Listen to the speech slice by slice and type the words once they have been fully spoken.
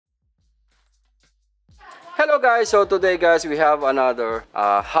guys, so today guys we have another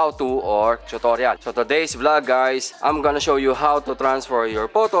how-to or tutorial. So today's vlog guys, I'm gonna show you how to transfer your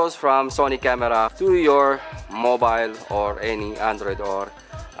photos from Sony camera to your mobile or any Android or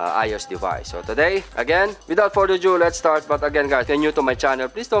iOS device. So today, again, without further ado, let's start. But again guys, if you're new to my channel,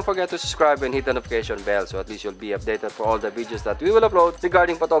 please don't forget to subscribe and hit the notification bell, so at least you'll be updated for all the videos that we will upload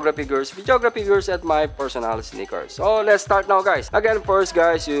regarding photography gears, videography gears, and my personal sneakers. So let's start now guys. Again, first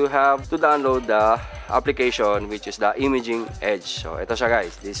guys, you have to download the application which is the Imaging Edge. So ito siya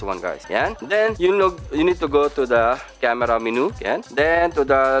guys, this one guys. Yan. Then you need to go to the camera menu. Yan. Then to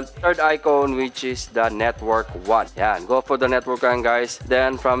the third icon which is the network one. Yan. Go for the network one guys.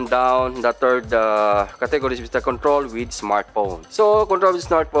 Then from down, the third category is the control with smartphone. So control with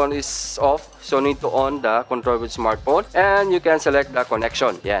smartphone is off, so need to on the control with smartphone, and you can select the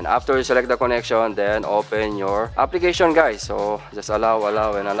connection. Yan. After you select the connection, then open your application guys. So just allow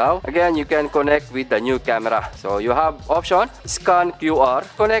and allow. Again, you can connect with the new camera. So you have option scan QR,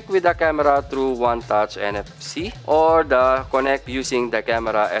 connect with the camera through one touch NFC, or the connect using the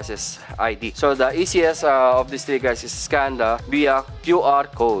camera SSID. So the easiest of these three guys is scan the via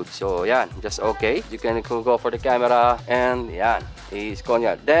QR code. So yan, just okay. You can go for the camera and yan, is on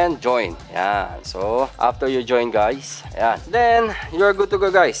yan. Then join. Yan. So after you join guys, yan, then you're good to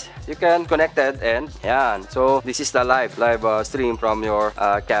go guys. You can connect it and yan. So this is the live stream from your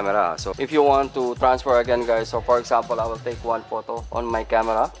camera. So if you want to transfer again guys, so for example, I will take one photo on my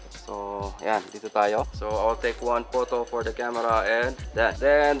camera. So yan, dito tayo. So I'll take one photo for the camera, and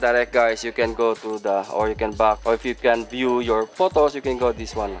then direct guys, you can go to the, or you can back, or if you can view your photos, you can go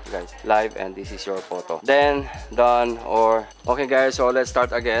this one guys, live, and this is your photo. Then done. Or okay guys, so let's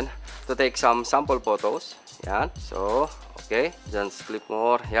start again to take some sample photos. Yan. So okay, just click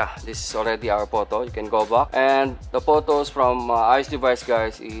more. Yeah, this is already our photo. You can go back, and the photos from iOS device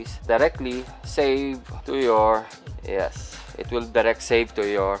guys is directly saved to your, yes, it will direct save to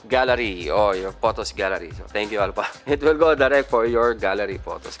your gallery or your photos gallery. So thank you Alpha. It will go direct for your gallery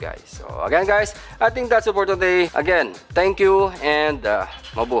photos guys. So again guys, I think that's it for today. Again, thank you and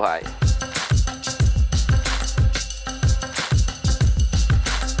mabuhay.